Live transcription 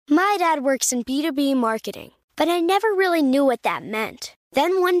My dad works in B2B marketing, but I never really knew what that meant.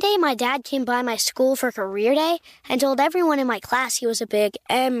 Then one day, my dad came by my school for career day and told everyone in my class he was a big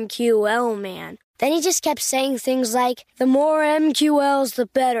MQL man. Then he just kept saying things like, the more MQLs, the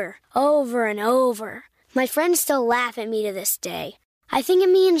better, over and over. My friends still laugh at me to this day. I think it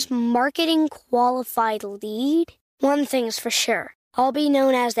means marketing qualified lead. One thing's for sure. I'll be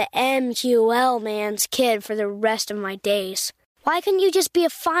known as the MQL man's kid for the rest of my days. Why couldn't you just be a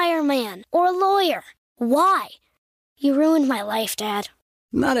fireman or a lawyer? Why? You ruined my life, Dad.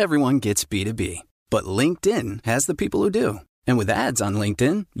 Not everyone gets B2B, but LinkedIn has the people who do. And with ads on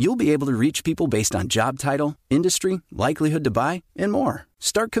LinkedIn, you'll be able to reach people based on job title, industry, likelihood to buy, and more.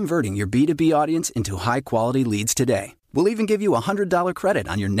 Start converting your B2B audience into high-quality leads today. We'll even give you a $100 credit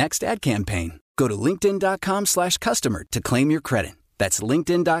on your next ad campaign. Go to linkedin.com/customer to claim your credit. That's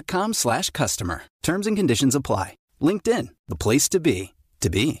linkedin.com/customer. Terms and conditions apply. LinkedIn, the place to be,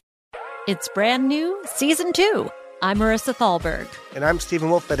 to be. It's brand new, Season 2. I'm Marissa Thalberg. And I'm Stephen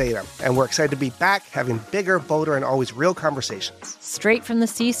Wolf Pereira. And we're excited to be back having bigger, bolder, and always real conversations. Straight from the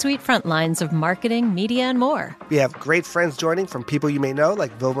C-suite front lines of marketing, media, and more. We have great friends joining from people you may know,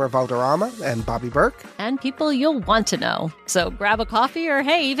 like Vilmer Valderrama and Bobby Burke. And people you'll want to know. So grab a coffee or,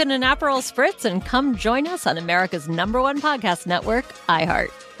 hey, even an Aperol Spritz and come join us on America's #1 podcast network, iHeart.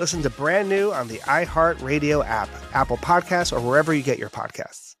 Listen to Brand New on the iHeart Radio app, Apple Podcasts, or wherever you get your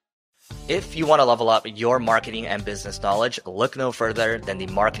podcasts. If you want to level up your marketing and business knowledge, look no further than the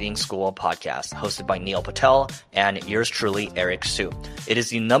Marketing School podcast, hosted by Neil Patel and yours truly, Eric Su. It is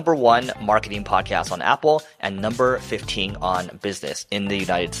the #1 marketing podcast on Apple and number 15 on business in the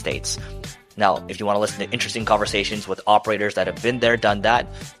United States. Now, if you want to listen to interesting conversations with operators that have been there, done that,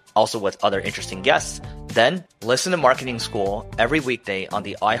 also with other interesting guests, then listen to Marketing School every weekday on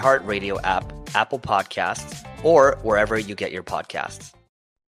the iHeartRadio app, Apple Podcasts, or wherever you get your podcasts.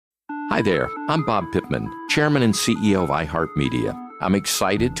 Hi there, I'm Bob Pittman, Chairman and CEO of iHeartMedia. I'm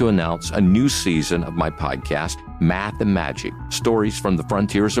excited to announce a new season of my podcast, Math and Magic, Stories from the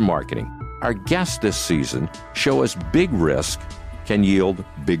Frontiers of Marketing. Our guests this season show us big risk can yield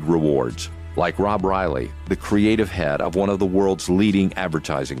big rewards, like Rob Riley, the creative head of one of the world's leading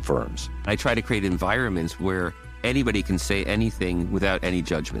advertising firms. I try to create environments where anybody can say anything without any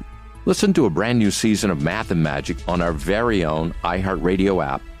judgment. Listen to a brand new season of Math and Magic on our very own iHeartRadio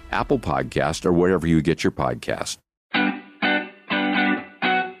app, Apple Podcast, or wherever you get your podcast.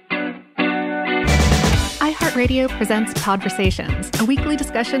 iHeartRadio presents Podversations, a weekly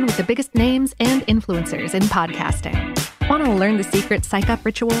discussion with the biggest names and influencers in podcasting. Want to learn the secret psych-up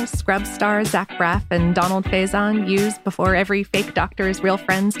rituals Scrubs stars Zach Braff and Donald Faison use before every fake Doctor's Real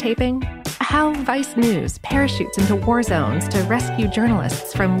Friends taping? How Vice News parachutes into war zones to rescue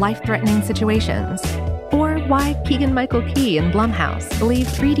journalists from life-threatening situations? Or why Keegan-Michael Key and Blumhouse believe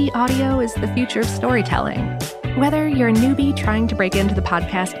 3D audio is the future of storytelling. Whether you're a newbie trying to break into the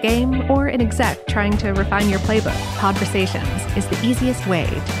podcast game or an exec trying to refine your playbook, Podversations is the easiest way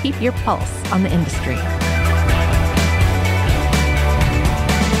to keep your pulse on the industry.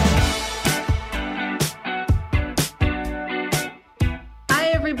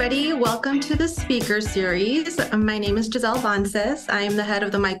 Everybody, welcome to the speaker series. My name is Giselle Vances. I am the head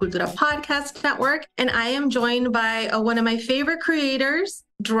of the My Cultura Podcast Network, and I am joined by one of my favorite creators,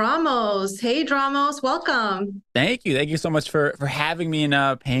 Dramos. Hey, Dramos, welcome. Thank you. Thank you so much for having me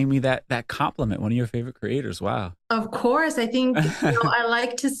and paying me that compliment. One of your favorite creators. Wow. Of course. I think I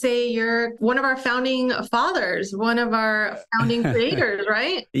like to say you're one of our founding fathers, one of our founding creators,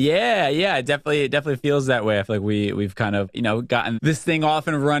 right? Yeah. It definitely feels that way. I feel like we've kind of, gotten this thing off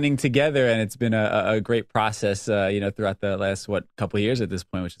and running together, and it's been a great process, throughout the last, couple of years at this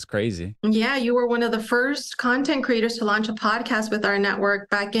point, which is crazy. Yeah. You were one of the first content creators to launch a podcast with our network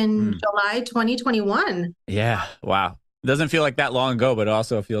back in July 2021. Yeah. Wow. It doesn't feel like that long ago, but it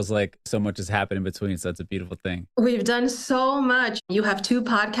also feels like so much has happened in between. So it's a beautiful thing. We've done so much. You have 2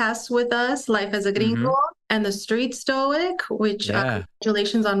 podcasts with us, Life as a Gringo and The Street Stoic, which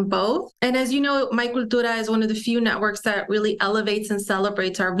congratulations on both. And as you know, My Cultura is one of the few networks that really elevates and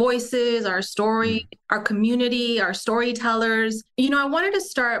celebrates our voices, our story, our community, our storytellers. I wanted to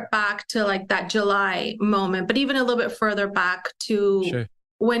start back to like that July moment, but even a little bit further back to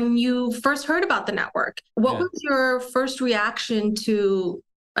when you first heard about the network. What was your first reaction to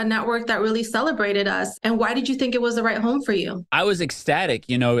a network that really celebrated us? And why did you think it was the right home for you? I was ecstatic.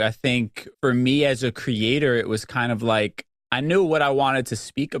 I think for me as a creator, it was kind of like I knew what I wanted to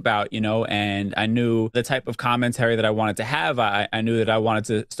speak about, and I knew the type of commentary that I wanted to have. I knew that I wanted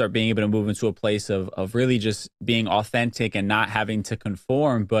to start being able to move into a place of really just being authentic and not having to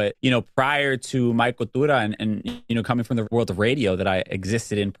conform. But, prior to my cultura and coming from the world of radio that I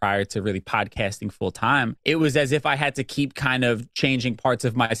existed in prior to really podcasting full time, it was as if I had to keep kind of changing parts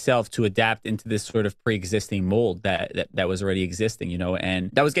of myself to adapt into this sort of pre-existing mold that was already existing,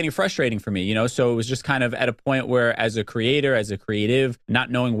 and that was getting frustrating for me, so it was just kind of at a point where as a creator, as a creative, not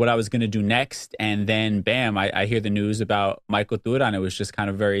knowing what I was going to do next. And then bam, I hear the news about my cultura, and it was just kind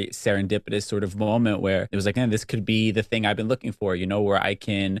of very serendipitous sort of moment where it was like, this could be the thing I've been looking for, where I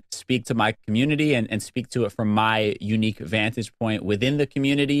can speak to my community and speak to it from my unique vantage point within the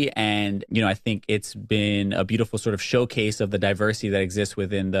community. And, I think it's been a beautiful sort of showcase of the diversity that exists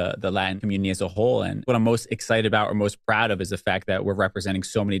within the Latin community as a whole. And what I'm most excited about or most proud of is the fact that we're representing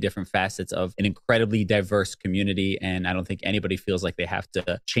so many different facets of an incredibly diverse community. And I don't think anybody feels like they have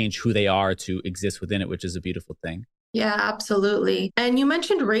to change who they are to exist within it, which is a beautiful thing. Yeah, absolutely. And you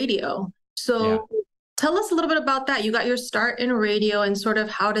mentioned radio. So tell us a little bit about that. You got your start in radio, and sort of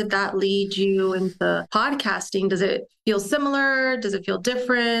how did that lead you into podcasting? Does it feel similar? Does it feel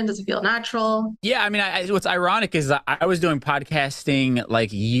different? Does it feel natural? Yeah, I mean, what's ironic is I was doing podcasting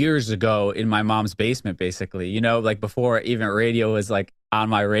like years ago in my mom's basement, basically, like before even radio was like on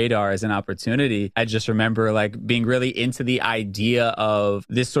my radar as an opportunity. I just remember like being really into the idea of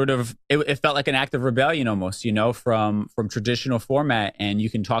this sort of, it felt like an act of rebellion almost, from traditional format, and you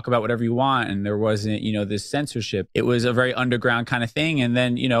can talk about whatever you want. And there wasn't, this censorship. It was a very underground kind of thing. And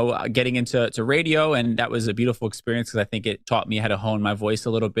then, getting into radio, and that was a beautiful experience because I think it taught me how to hone my voice a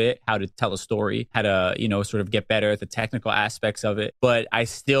little bit, how to tell a story, how to, sort of get better at the technical aspects of it. But I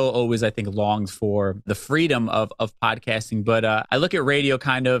still always, I think, longed for the freedom of podcasting. But I look at radio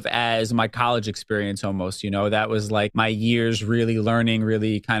kind of as my college experience almost, that was like my years really learning,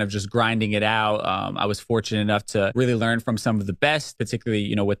 really kind of just grinding it out. I was fortunate enough to really learn from some of the best,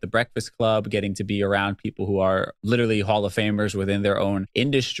 particularly, with the Breakfast Club, getting to be around people who are literally Hall of Famers within their own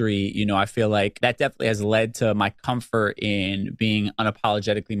industry. I feel like that definitely has led to my comfort in being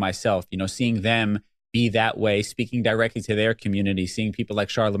unapologetically myself, seeing them be that way, speaking directly to their community, seeing people like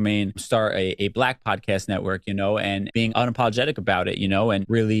Charlemagne start a Black podcast network, and being unapologetic about it, and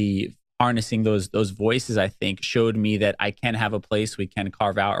really harnessing those voices, I think, showed me that I can have a place, we can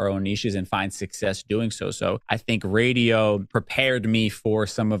carve out our own niches and find success doing so. So I think radio prepared me for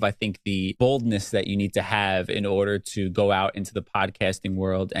some of, I think, the boldness that you need to have in order to go out into the podcasting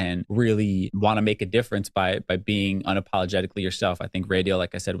world and really want to make a difference by being unapologetically yourself. I think radio,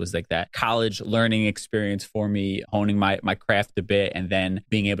 like I said, was like that college learning experience for me, honing my craft a bit, and then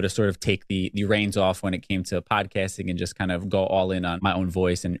being able to sort of take the reins off when it came to podcasting and just kind of go all in on my own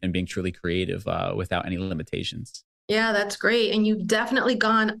voice and being truly creative without any limitations. Yeah, that's great. And you've definitely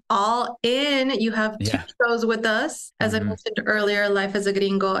gone all in. You have two shows with us, as I mentioned earlier, Life as a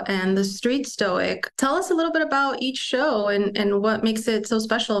Gringo and The Street Stoic. Tell us a little bit about each show and what makes it so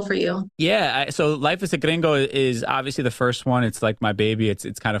special for you. Yeah, so Life as a Gringo is obviously the first one. It's like my baby.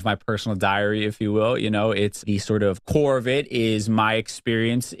 It's kind of my personal diary, if you will. It's the sort of core of it is my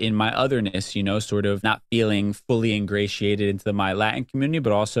experience in my otherness, sort of not feeling fully ingratiated into my Latin community,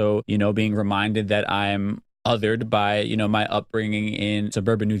 but also, being reminded that I'm othered by, my upbringing in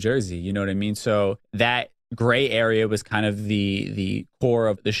suburban New Jersey. You know what I mean? So that gray area was kind of the core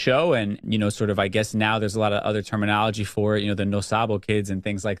of the show. And, sort of, I guess now there's a lot of other terminology for it, the no sabo kids and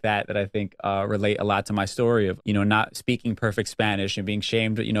things like that I think relate a lot to my story of, not speaking perfect Spanish and being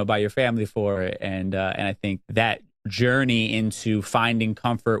shamed, by your family for it. And I think that journey into finding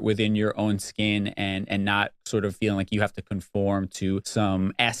comfort within your own skin and not sort of feeling like you have to conform to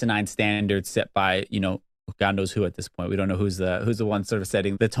some asinine standards set by, God knows who at this point. We don't know who's the one sort of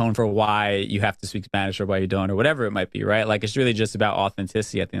setting the tone for why you have to speak Spanish or why you don't or whatever it might be, right? Like it's really just about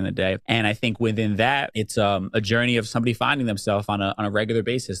authenticity at the end of the day. And I think within that, it's a journey of somebody finding themselves on a regular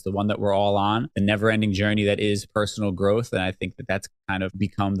basis, the one that we're all on, the never-ending journey that is personal growth. And I think that's kind of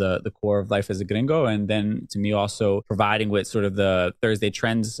become the core of Life as a Gringo. And then to me also providing with sort of the Thursday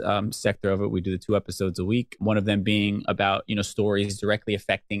Trends sector of it. We do the 2 episodes a week, one of them being about, stories directly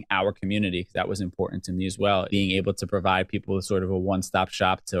affecting our community, because that was important to me as well. Being able to provide people with sort of a one-stop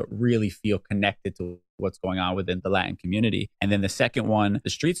shop to really feel connected to what's going on within the Latin community. And then the second one, the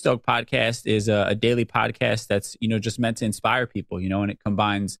Street Stoke podcast, is a daily podcast that's, just meant to inspire people, and it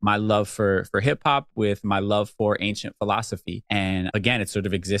combines my love for hip hop with my love for ancient philosophy. And again, it's sort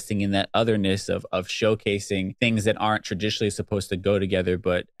of existing in that otherness of showcasing things that aren't traditionally supposed to go together,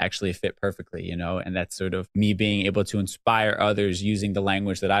 but actually fit perfectly, and that's sort of me being able to inspire others using the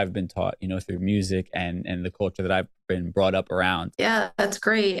language that I've been taught, through music and the culture that I've been brought up around. Yeah, that's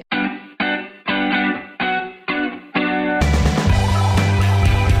great.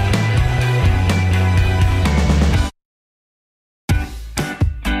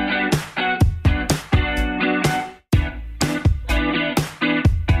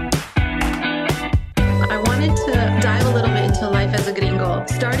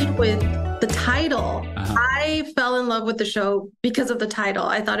 Starting with the title. I fell in love with the show because of the title.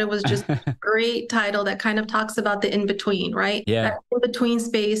 I thought it was just a great title that kind of talks about the in-between, right? Yeah. That in-between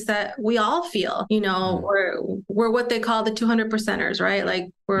space that we all feel, we're what they call the 200%ers, right? Like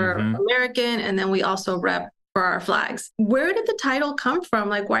we're American, and then we also rep for our flags. Where did the title come from?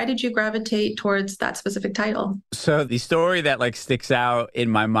 Like, why did you gravitate towards that specific title? So the story that sticks out in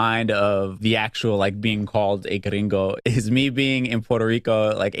my mind of the actual being called a gringo is me being in Puerto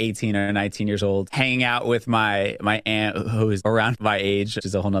Rico, 18 or 19 years old, hanging out with my aunt who's around my age, which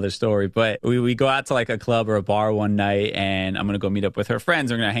is a whole nother story. But we go out to a club or a bar one night, and I'm going to go meet up with her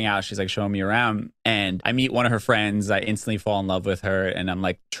friends. We're going to hang out. She's showing me around, and I meet one of her friends. I instantly fall in love with her, and I'm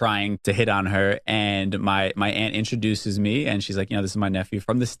trying to hit on her. And my aunt introduces me, and she's like, this is my nephew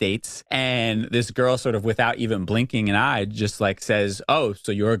from the States. And this girl, sort of without even blinking an eye, just says, "Oh,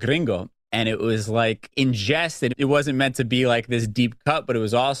 so you're a gringo." And it was in jest. It wasn't meant to be this deep cut, but it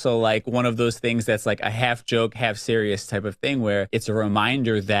was also one of those things that's a half joke, half serious type of thing, where it's a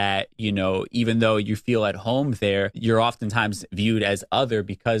reminder that, even though you feel at home there, you're oftentimes viewed as other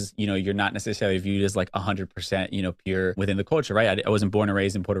because, you're not necessarily viewed as 100%, pure within the culture, right? I wasn't born and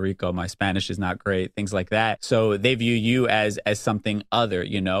raised in Puerto Rico. My Spanish is not great, things like that. So they view you as something other,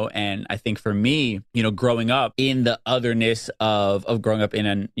 and I think for me, growing up in the otherness of growing up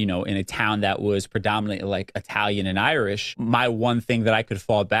in a town that was predominantly Italian and Irish, my one thing that I could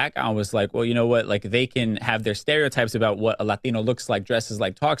fall back on was well, you know what? They can have their stereotypes about what a Latino looks like, dresses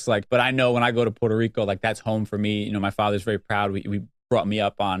like, talks like, but I know when I go to Puerto Rico, that's home for me. My father's very proud. We brought me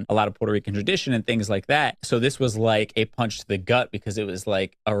up on a lot of Puerto Rican tradition and things like that. So this was a punch to the gut, because it was a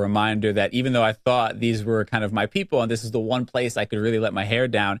reminder that even though I thought these were kind of my people and this is the one place I could really let my hair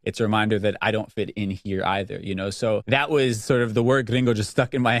down, it's a reminder that I don't fit in here either, So that was sort of the word gringo just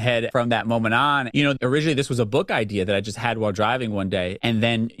stuck in my head from that moment on. Originally this was a book idea that I just had while driving one day. And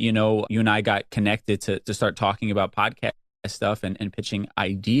then, you and I got connected to start talking about podcasts stuff and pitching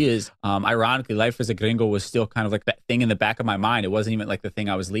ideas. Ironically, Life as a Gringo was still kind of that thing in the back of my mind. It wasn't even the thing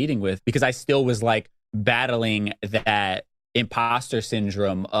I was leading with, because I still was battling that imposter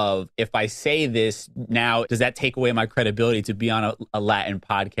syndrome of, if I say this now, does that take away my credibility to be on a Latin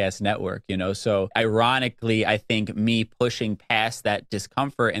podcast network, So ironically, I think me pushing past that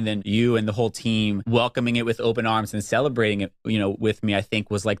discomfort, and then you and the whole team welcoming it with open arms and celebrating it, with me, I think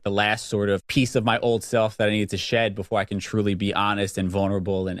was the last sort of piece of my old self that I needed to shed before I can truly be honest and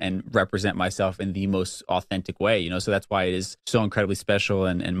vulnerable and represent myself in the most authentic way, So that's why it is so incredibly special.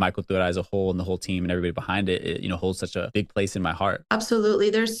 And My Cultura as a whole and the whole team and everybody behind it, holds such a big place in my heart. Absolutely.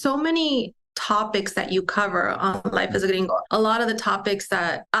 There's so many topics that you cover on Life as a Gringo. A lot of the topics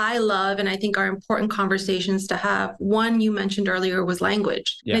that I love and I think are important conversations to have. One you mentioned earlier was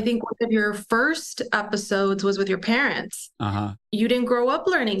language. Yeah. I think one of your first episodes was with your parents. You didn't grow up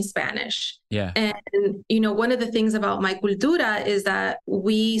learning Spanish. Yeah. And, one of the things about My Cultura is that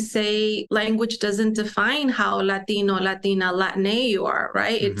we say language doesn't define how Latino, Latina, Latine you are,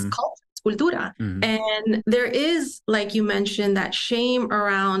 right? It's culture. Cultura. And there is, like you mentioned, that shame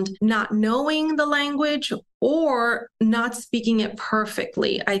around not knowing the language or not speaking it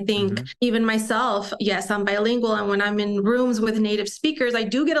perfectly. I think even myself, yes, I'm bilingual. And when I'm in rooms with native speakers, I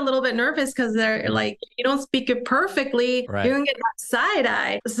do get a little bit nervous because they're you don't speak it perfectly, right, you're going to get that side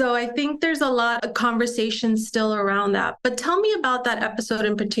eye. So I think there's a lot of conversation still around that. But tell me about that episode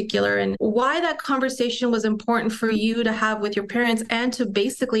in particular and why that conversation was important for you to have with your parents and to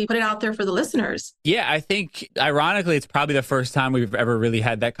basically put it out there for the listeners. Yeah, I think ironically, it's probably the first time we've ever really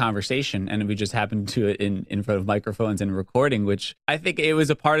had that conversation. And we just happened to it in in front of microphones and recording, which I think it was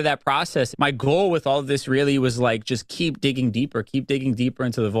a part of that process. My goal with all of this really was like, just keep digging deeper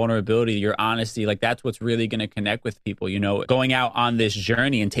into the vulnerability, your honesty. Like that's what's really going to connect with people, you know, going out on this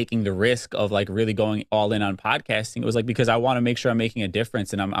journey and taking the risk of like really going all in on podcasting. It was like, because I want to make sure I'm making a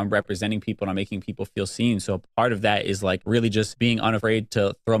difference and I'm representing people and I'm making people feel seen. So part of that is like really just being unafraid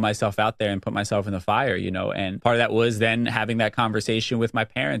to throw myself out there and put myself in the fire, you know, and part of that was then having that conversation with my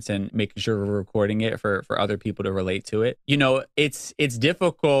parents and making sure we're recording it for other people to relate to it. You know, it's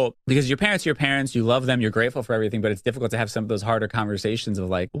difficult because your parents are your parents, you love them, you're grateful for everything, but it's difficult to have some of those harder conversations of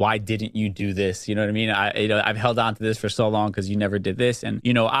like, why didn't you do this? You know what I mean? I've held on to this for so long because you never did this. And,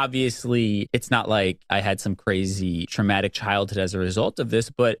 you know, obviously it's not like I had some crazy traumatic childhood as a result of this,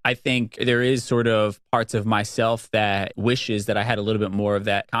 but I think there is sort of parts of myself that wishes that I had a little bit more of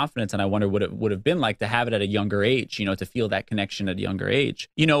that confidence. And I wonder what it would have been like to have it at a younger age, you know, to feel that connection at a younger age.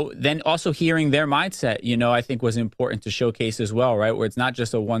 You know, then also hearing their mindset, you know, I think was important to showcase as well, right? Where it's not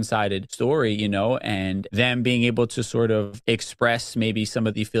just a one-sided story, you know, and them being able to sort of express maybe some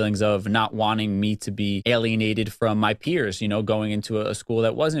of the feelings of not wanting me to be alienated from my peers, you know, going into a school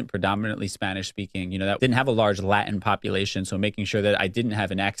that wasn't predominantly Spanish speaking, you know, that didn't have a large Latin population. So making sure that I didn't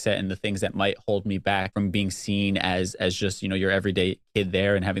have an accent and the things that might hold me back from being seen as just, you know, your everyday kid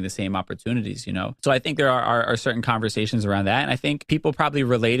there and having the same opportunities, you know. So I think there are certain conversations around that. And I think people probably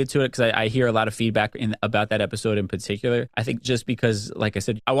related to it because I hear a lot of feedback about that episode in particular. I think just because, like I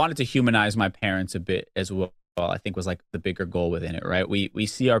said, I wanted to humanize my parents a bit as well. I think was like the bigger goal within it, right? We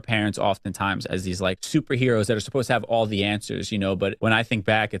see our parents oftentimes as these like superheroes that are supposed to have all the answers, you know, but when I think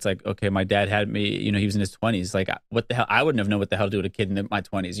back, it's like, okay, my dad had me, you know, he was in his 20s. Like, what the hell? I wouldn't have known what the hell to do with a kid in my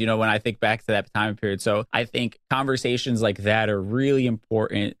 20s, you know, when I think back to that time period. So I think conversations like that are really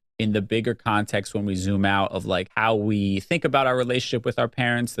important in the bigger context when we zoom out of like how we think about our relationship with our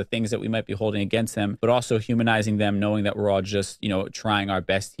parents, the things that we might be holding against them, but also humanizing them, knowing that we're all just, you know, trying our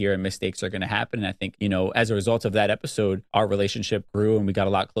best here and mistakes are going to happen. And I think, you know, as a result of that episode, our relationship grew and we got a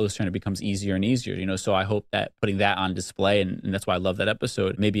lot closer and it becomes easier and easier, you know. So I hope that putting that on display, and that's why I love that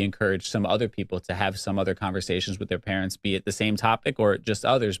episode, maybe encourage some other people to have some other conversations with their parents, be it the same topic or just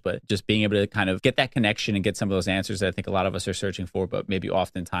others, but just being able to kind of get that connection and get some of those answers that I think a lot of us are searching for, but maybe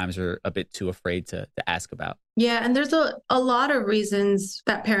oftentimes are a bit too afraid to ask about. Yeah. And there's a lot of reasons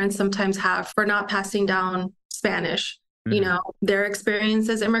that parents sometimes have for not passing down Spanish. Mm-hmm. You know, their experience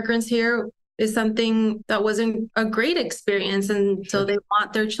as immigrants here is something that wasn't a great experience. And so they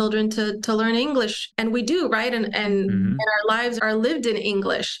want their children to learn English. And we do, right? And our lives are lived in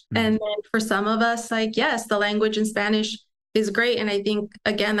English. Mm-hmm. And then for some of us, like, yes, the language in Spanish is great. And I think,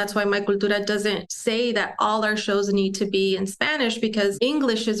 again, that's why My Cultura doesn't say that all our shows need to be in Spanish, because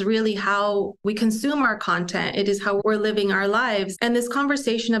English is really how we consume our content. It is how we're living our lives. And this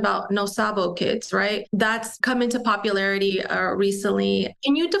conversation about no sabo kids, right? That's come into popularity recently.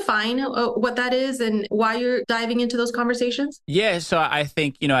 Can you define what that is and why you're diving into those conversations? Yeah, so I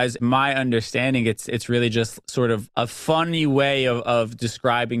think, you know, as my understanding, it's really just sort of a funny way of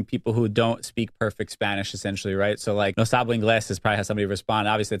describing people who don't speak perfect Spanish, essentially, right? So like no sabo Inglés is probably how somebody respond.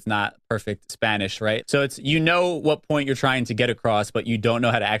 Obviously, it's not perfect Spanish, right? So it's, you know what point you're trying to get across, but you don't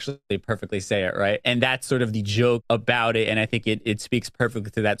know how to actually perfectly say it, right? And that's sort of the joke about it. And I think it speaks perfectly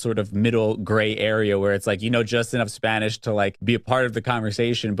to that sort of middle gray area where it's like, you know, just enough Spanish to like be a part of the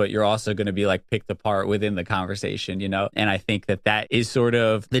conversation, but you're also going to be like picked apart within the conversation, you know? And I think that is sort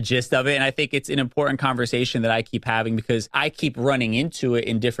of the gist of it. And I think it's an important conversation that I keep having because I keep running into it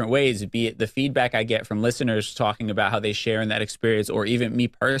in different ways, be it the feedback I get from listeners talking about how they share in that experience, or even me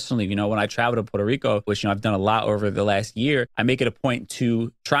personally, you know, when I travel to Puerto Rico, which, you know, I've done a lot over the last year, I make it a point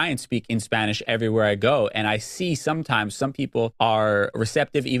to try and speak in Spanish everywhere I go. And I see sometimes some people are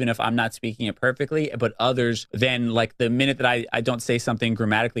receptive, even if I'm not speaking it perfectly, but others then, like the minute that I don't say something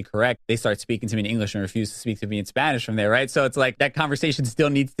grammatically correct, they start speaking to me in English and refuse to speak to me in Spanish from there, right? So it's like that conversation still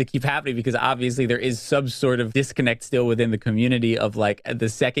needs to keep happening because obviously there is some sort of disconnect still within the community of like the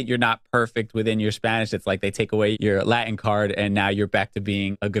second you're not perfect within your Spanish, it's like they take away your Latin card and now you're back to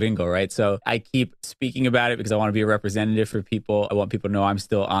being a gringo, right? So I keep speaking about it because I want to be a representative for people. I want people to know I'm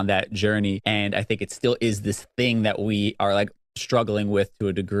still on that journey. And I think it still is this thing that we are like struggling with to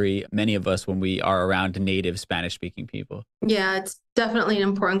a degree, many of us, when we are around native Spanish speaking people. Yeah, it's definitely an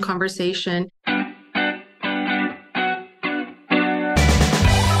important conversation.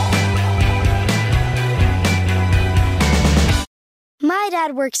 My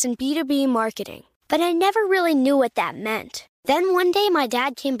dad works in B2B marketing, but I never really knew what that meant. Then one day my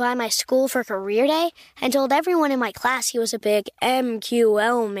dad came by my school for career day and told everyone in my class he was a big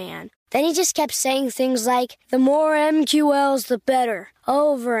MQL man. Then he just kept saying things like, the more MQLs, the better,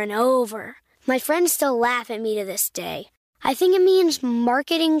 over and over. My friends still laugh at me to this day. I think it means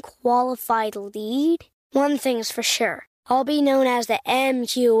marketing qualified lead. One thing's for sure. I'll be known as the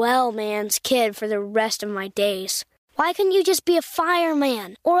MQL man's kid for the rest of my days. Why couldn't you just be a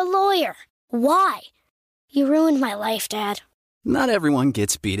fireman or a lawyer? Why? You ruined my life, Dad. Not everyone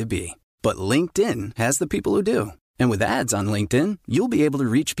gets B2B, but LinkedIn has the people who do. And with ads on LinkedIn, you'll be able to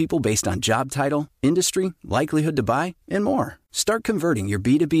reach people based on job title, industry, likelihood to buy, and more. Start converting your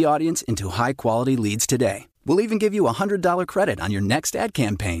B2B audience into high-quality leads today. We'll even give you a $100 credit on your next ad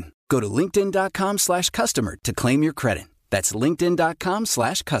campaign. Go to linkedin.com/customer to claim your credit. That's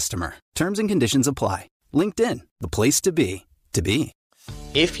linkedin.com/customer. Terms and conditions apply. LinkedIn, the place to be, to be.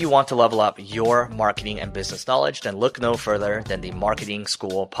 If you want to level up your marketing and business knowledge, then look no further than the Marketing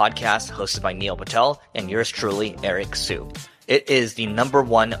School podcast hosted by Neil Patel and yours truly, Eric Su. It is the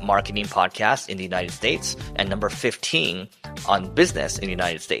 #1 marketing podcast in the United States and number 15 on business in the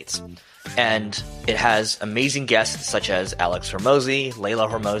United States. And it has amazing guests such as Alex Hormozi, Layla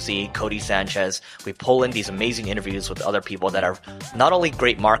Hormozi, Cody Sanchez. We pull in these amazing interviews with other people that are not only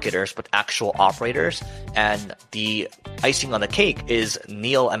great marketers, but actual operators. And the icing on the cake is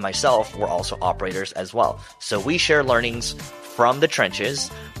Neil and myself were also operators as well. So we share learnings from the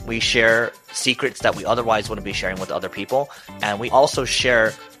trenches. We share secrets that we otherwise wouldn't be sharing with other people. And we also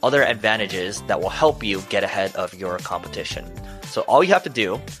share other advantages that will help you get ahead of your competition. So all you have to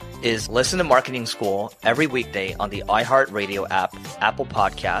do is listen to Marketing School every weekday on the iHeartRadio app, Apple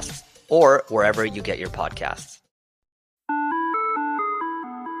Podcasts, or wherever you get your podcasts.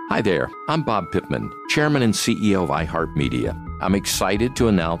 Hi there, I'm Bob Pittman, Chairman and CEO of iHeartMedia. I'm excited to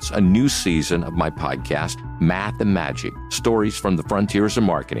announce a new season of my podcast, Math and Magic, Stories from the Frontiers of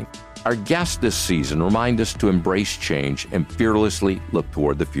Marketing. Our guests this season remind us to embrace change and fearlessly look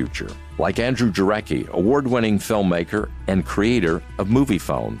toward the future. Like Andrew Jarecki, award-winning filmmaker and creator of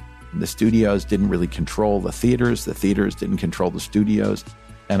Moviephone. The studios didn't really control the theaters didn't control the studios.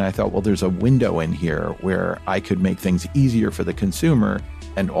 And I thought, well, there's a window in here where I could make things easier for the consumer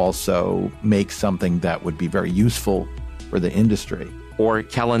and also make something that would be very useful for the industry. Or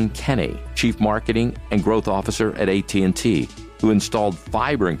Kellen Kenny, Chief Marketing and Growth Officer at AT&T, who installed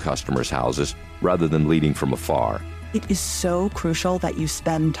fiber in customers' houses rather than leading from afar. It is so crucial that you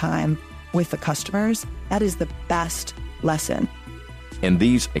spend time with the customers. That is the best lesson. In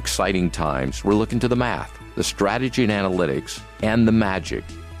these exciting times, we're looking to the math, the strategy and analytics, and the magic,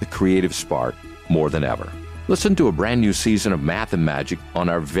 the creative spark, more than ever. Listen to a brand new season of Math and Magic on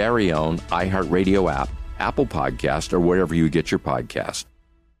our very own iHeartRadio app, Apple Podcast, or wherever you get your podcast.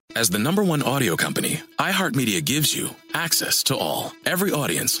 As the #1 audio company, iHeartMedia gives you access to all. Every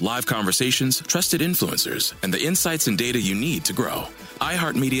audience, live conversations, trusted influencers, and the insights and data you need to grow.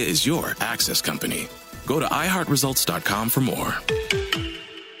 iHeartMedia is your access company. Go to iHeartResults.com for more.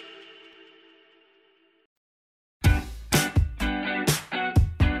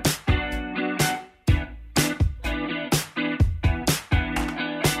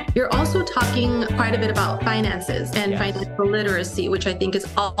 You're also talking quite a bit about finances and financial literacy, which I think is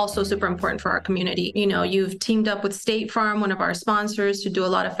also super important for our community. You know, you've teamed up with State Farm, one of our sponsors, to do a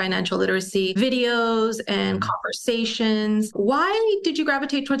lot of financial literacy videos and conversations. Why did you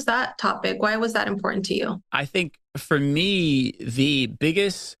gravitate towards that topic? Why was that important to you? I think for me, the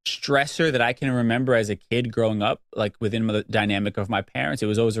biggest stressor that I can remember as a kid growing up, like within the dynamic of my parents, it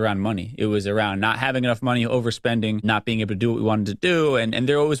was always around money. It was around not having enough money, overspending, not being able to do what we wanted to do. And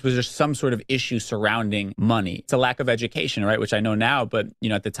there always was just some sort of issue surrounding money. It's a lack of education, right? Which I know now, but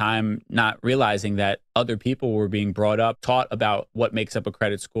at the time, not realizing that other people were being brought up, taught about what makes up a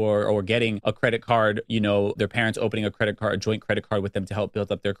credit score or getting a credit card, their parents opening a credit card, a joint credit card with them to help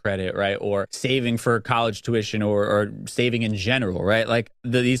build up their credit, right? Or saving for college tuition or saving in general, right? Like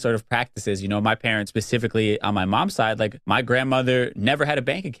these sort of practices, my parents specifically on my mom's side, like my grandmother never had a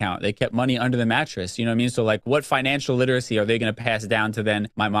bank account. They kept money under the mattress, you know what I mean? So like what financial literacy are they going to pass down to then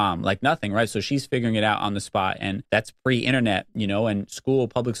my mom? Like nothing, right? So she's figuring it out on the spot. And that's pre-internet, and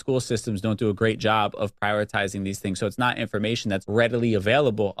public school systems don't do a great job of prioritizing these things. So it's not information that's readily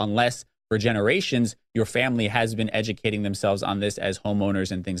available unless for generations, your family has been educating themselves on this as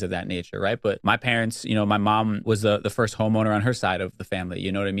homeowners and things of that nature, right? But my parents, my mom was the first homeowner on her side of the family,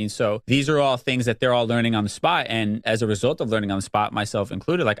 you know what I mean? So these are all things that they're all learning on the spot. And as a result of learning on the spot, myself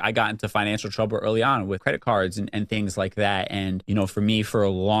included, like I got into financial trouble early on with credit cards and things like that. And, for me, for a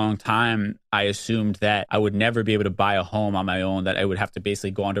long time, I assumed that I would never be able to buy a home on my own, that I would have to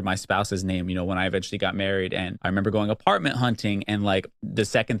basically go under my spouse's name, when I eventually got married. And I remember going apartment hunting and like the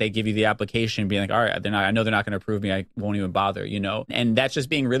second they give you the application being like, all right, I know they're not going to approve me. I won't even bother, And that's just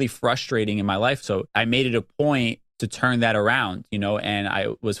being really frustrating in my life. So I made it a point to turn that around, and I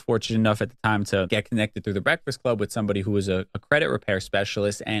was fortunate enough at the time to get connected through the Breakfast Club with somebody who was a credit repair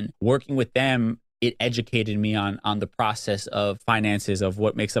specialist, and working with them, it educated me on the process of finances, of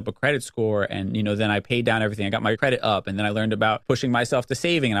what makes up a credit score. And, then I paid down everything. I got my credit up, and then I learned about pushing myself to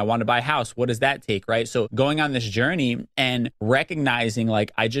saving, and I wanted to buy a house. What does that take, right? So going on this journey and recognizing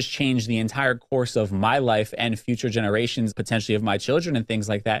like I just changed the entire course of my life and future generations, potentially of my children and things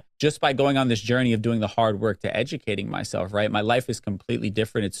like that, just by going on this journey of doing the hard work to educating myself, right? My life is completely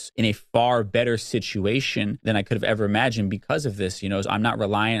different. It's in a far better situation than I could have ever imagined because of this. So I'm not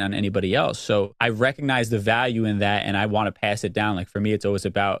reliant on anybody else. So I recognize the value in that, and I want to pass it down. Like for me, it's always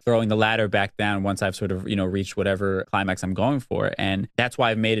about throwing the ladder back down once I've sort of, reached whatever climax I'm going for. And that's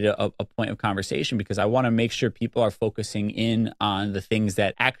why I've made it a point of conversation, because I want to make sure people are focusing in on the things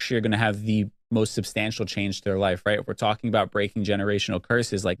that actually are going to have the most substantial change to their life, right? If we're talking about breaking generational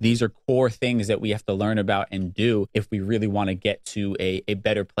curses, like these are core things that we have to learn about and do if we really want to get to a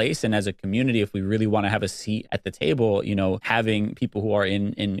better place. And as a community, if we really want to have a seat at the table, having people who are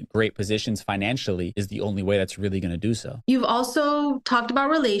in great positions financially is the only way that's really going to do so. You've also talked about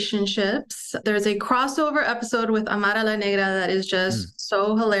relationships. There's a crossover episode with Amara La Negra that is just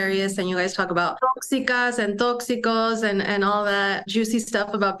so hilarious. And you guys talk about toxicas and toxicos and all that juicy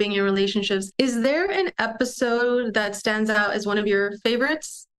stuff about being in relationships. Is there an episode that stands out as one of your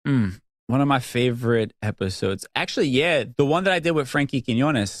favorites? One of my favorite episodes. Actually, yeah. The one that I did with Frankie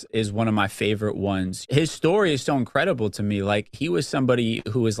Quinones is one of my favorite ones. His story is so incredible to me. Like, he was somebody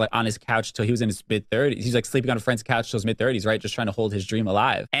who was like on his couch till he was in his mid-30s. He's like sleeping on a friend's couch till his mid-30s, right? Just trying to hold his dream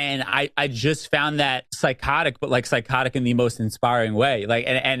alive. And I just found that psychotic, but like psychotic in the most inspiring way. Like,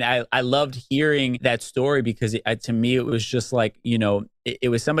 and I loved hearing that story because to me, it was just like, it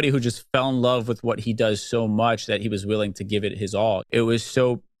was somebody who just fell in love with what he does so much that he was willing to give it his all. It was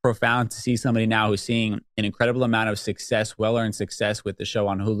so profound to see somebody now who's seeing an incredible amount of success, well-earned success with the show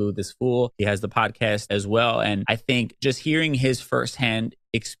on Hulu, This Fool. He has the podcast as well. And I think just hearing his firsthand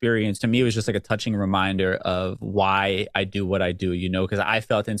experience to me was just like a touching reminder of why I do what I do, because I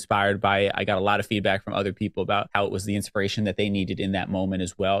felt inspired by it. I got a lot of feedback from other people about how it was the inspiration that they needed in that moment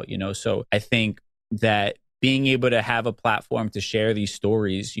as well, So I think that being able to have a platform to share these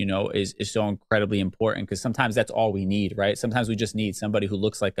stories, is so incredibly important, because sometimes that's all we need, right? Sometimes we just need somebody who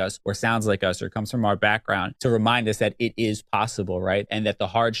looks like us or sounds like us or comes from our background to remind us that it is possible, right? And that the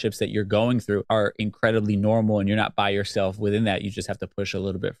hardships that you're going through are incredibly normal, and you're not by yourself within that. You just have to push a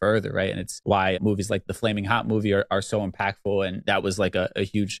little bit further, right? And it's why movies like the Flaming Hot movie are so impactful. And that was like a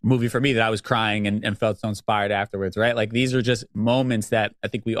huge movie for me that I was crying and felt so inspired afterwards, right? Like, these are just moments that I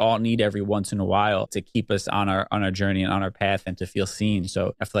think we all need every once in a while to keep us on our journey and on our path and to feel seen.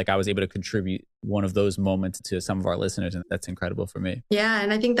 So I feel like I was able to contribute one of those moments to some of our listeners, and that's incredible for me. Yeah,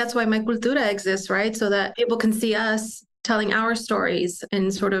 and I think that's why My Cultura exists, right? So that people can see us telling our stories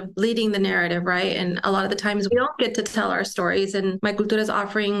and sort of leading the narrative, right? And a lot of the times we don't get to tell our stories, and My Cultura is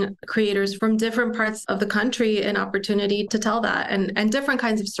offering creators from different parts of the country an opportunity to tell that and different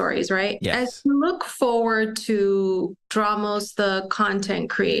kinds of stories, right? Yes. As you look forward to Dramos, the content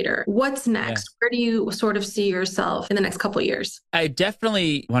creator, what's next? Yeah. Where do you sort of see yourself in the next couple of years? I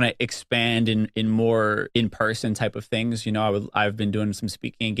definitely want to expand in more in-person type of things. I've been doing some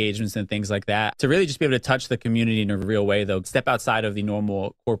speaking engagements and things like that to really just be able to touch the community in a real way, though. Step outside of the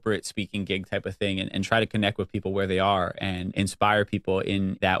normal corporate speaking gig type of thing and try to connect with people where they are and inspire people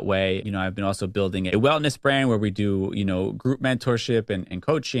in that way. I've been also building a wellness brand where we do, group mentorship and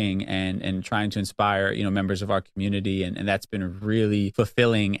coaching and trying to inspire, members of our community. And that's been really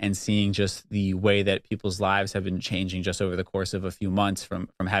fulfilling, and seeing just the way that people's lives have been changing just over the course of a few months from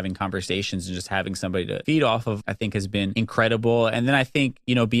having conversations and just having somebody to feed off of, I think has been incredible. And then I think,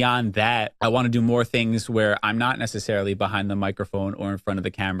 beyond that, I want to do more things where I'm not necessarily behind the microphone or in front of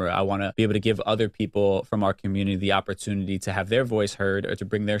the camera. I want to be able to give other people from our community the opportunity to have their voice heard or to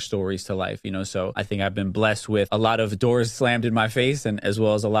bring their stories to life, So I think I've been blessed with a lot of doors slammed in my face, and as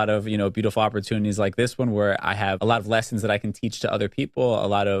well as a lot of, beautiful opportunities like this one, where I have a lot of lessons that I can teach to other people, a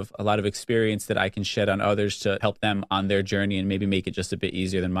lot of experience that I can shed on others to help them on their journey and maybe make it just a bit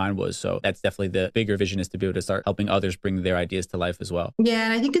easier than mine was. So that's definitely the bigger vision, is to be able to start helping others bring their ideas to life as well. Yeah.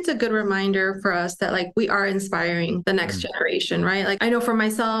 And I think it's a good reminder for us that we are inspiring the next generation, right? I know for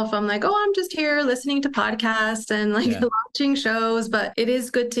myself, I'm like, I'm just here listening to podcasts and launching shows, but it is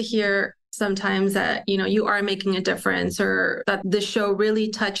good to hear sometimes that, you are making a difference or that the show really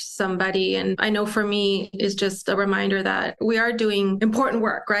touched somebody. And I know for me, it's just a reminder that we are doing important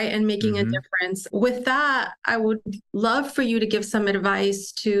work, right? And making a difference. With that, I would love for you to give some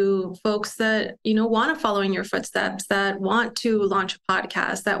advice to folks that, want to follow in your footsteps, that want to launch a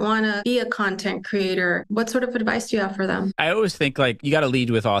podcast, that want to be a content creator. What sort of advice do you have for them? I always think you got to lead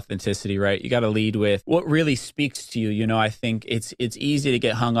with authenticity, right? You got to lead with what really speaks to you. I think it's easy to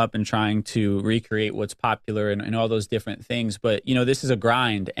get hung up in trying to recreate what's popular and all those different things. But, this is a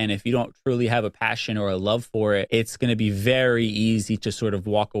grind. And if you don't truly have a passion or a love for it, it's going to be very easy to sort of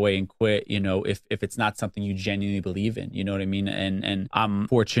walk away and quit, if it's not something you genuinely believe in, you know what I mean? And I'm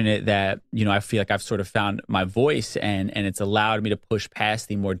fortunate that, I feel like I've sort of found my voice and it's allowed me to push past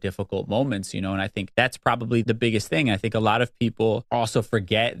the more difficult moments, and I think that's probably the biggest thing. I think a lot of people also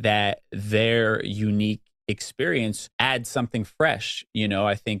forget that their unique experience adds something fresh.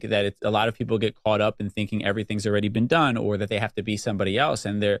 I think that a lot of people get caught up in thinking everything's already been done or that they have to be somebody else,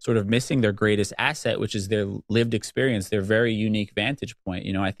 and they're sort of missing their greatest asset, which is their lived experience, their very unique vantage point.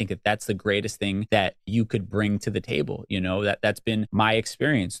 I think that's the greatest thing that you could bring to the table. That's been my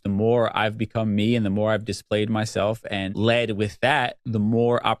experience. The more I've become me and the more I've displayed myself and led with that, the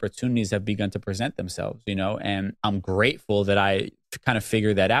more opportunities have begun to present themselves, and I'm grateful that I kind of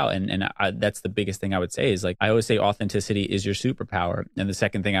figure that out. And that's the biggest thing I would say is I always say authenticity is your superpower. And the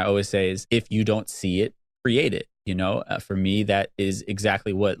second thing I always say is if you don't see it, create it. For me, that is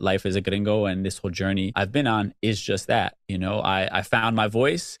exactly what Life as a Gringo and this whole journey I've been on is just that. I found my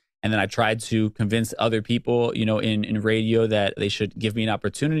voice. And then I tried to convince other people, in radio that they should give me an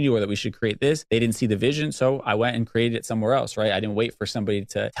opportunity or that we should create this. They didn't see the vision. So I went and created it somewhere else, right? I didn't wait for somebody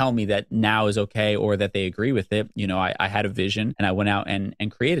to tell me that now is okay or that they agree with it. I had a vision and I went out and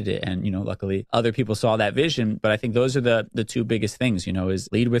created it. And, luckily other people saw that vision. But I think those are the two biggest things, is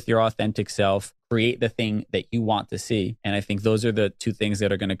lead with your authentic self, create the thing that you want to see. And I think those are the two things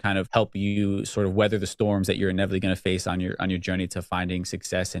that are going to kind of help you sort of weather the storms that you're inevitably going to face on your journey to finding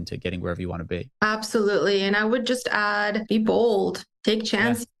success and to getting wherever you want to be. Absolutely. And I would just add, be bold, take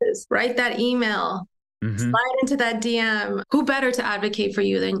chances, write that email. Slide into that DM. Who better to advocate for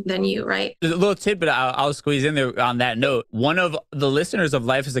you than you, right? A little tidbit I'll squeeze in there on that note. One of the listeners of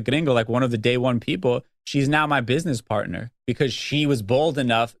Life as a Gringo, one of the day one people, she's now my business partner because she was bold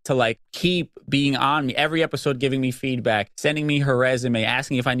enough to keep being on me every episode, giving me feedback, sending me her resume,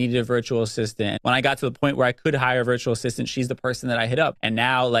 asking if I needed a virtual assistant. When I got to the point where I could hire a virtual assistant, she's the person that I hit up. And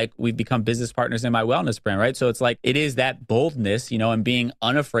now we've become business partners in my wellness brand, right? So it's it is that boldness, and being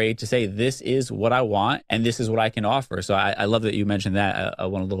unafraid to say, this is what I want and this is what I can offer. So I love that you mentioned that. I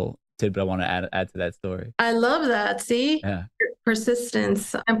want a little tidbit I want to add to that story. I love that. See? Yeah.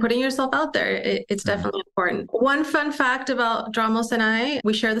 Persistence and putting yourself out there. It's definitely important. One fun fact about Dramos and I,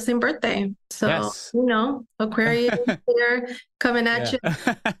 we share the same birthday. So, Aquarius here coming at you.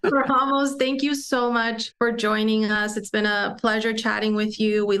 Dramos, thank you so much for joining us. It's been a pleasure chatting with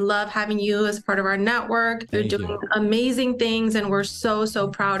you. We love having you as part of our network. You're doing amazing things and we're so, so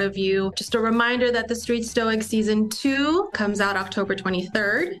proud of you. Just a reminder that The Street Stoic Season 2 comes out October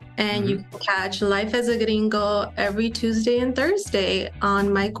 23rd and you can catch Life as a Gringo every Tuesday and Thursday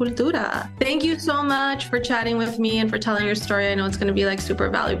on My Cultura. Thank you so much for chatting with me and for telling your story. I know it's going to be super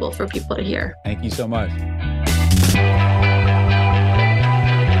valuable for people to hear. Thank you so much.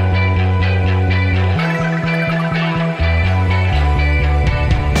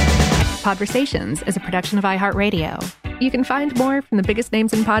 Podversations is a production of iHeartRadio. You can find more from the biggest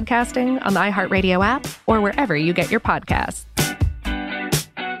names in podcasting on the iHeartRadio app or wherever you get your podcasts.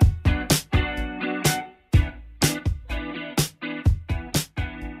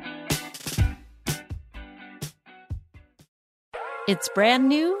 It's brand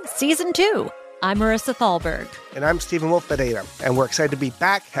new, Season 2. I'm Marissa Thalberg. And I'm Stephen Wolf Pereira. And we're excited to be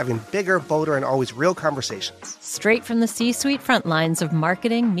back having bigger, bolder, and always real conversations. Straight from the C-suite front lines of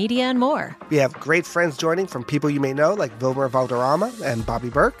marketing, media, and more. We have great friends joining from people you may know, like Wilmer Valderrama and Bobby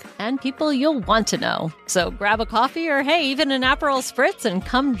Burke. And people you'll want to know. So grab a coffee or, hey, even an Aperol Spritz and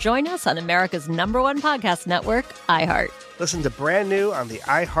come join us on America's #1 podcast network, iHeart. Listen to brand new on the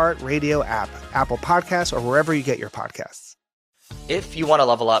iHeartRadio app, Apple Podcasts, or wherever you get your podcasts. If you want to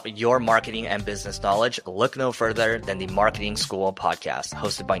level up your marketing and business knowledge, look no further than the Marketing School podcast,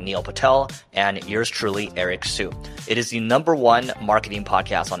 hosted by Neil Patel and yours truly, Eric Su. It is the #1 marketing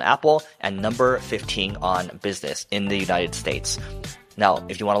podcast on Apple and number 15 on business in the United States. Now,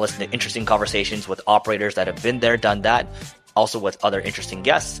 if you want to listen to interesting conversations with operators that have been there, done that, also with other interesting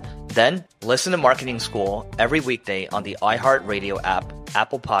guests, then listen to Marketing School every weekday on the iHeartRadio app,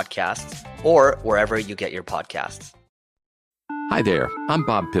 Apple Podcasts, or wherever you get your podcasts. Hi there, I'm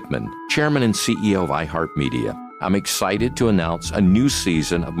Bob Pittman, Chairman and CEO of iHeartMedia. I'm excited to announce a new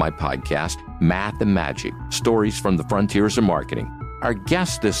season of my podcast, Math and Magic, Stories from the Frontiers of Marketing. Our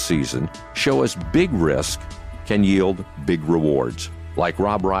guests this season show us big risk can yield big rewards, like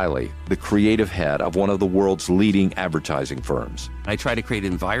Rob Riley, the creative head of one of the world's leading advertising firms. I try to create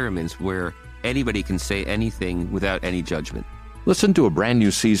environments where anybody can say anything without any judgment. Listen to a brand new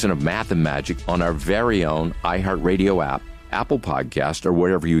season of Math and Magic on our very own iHeartRadio app, Apple Podcast, or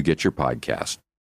wherever you get your podcast.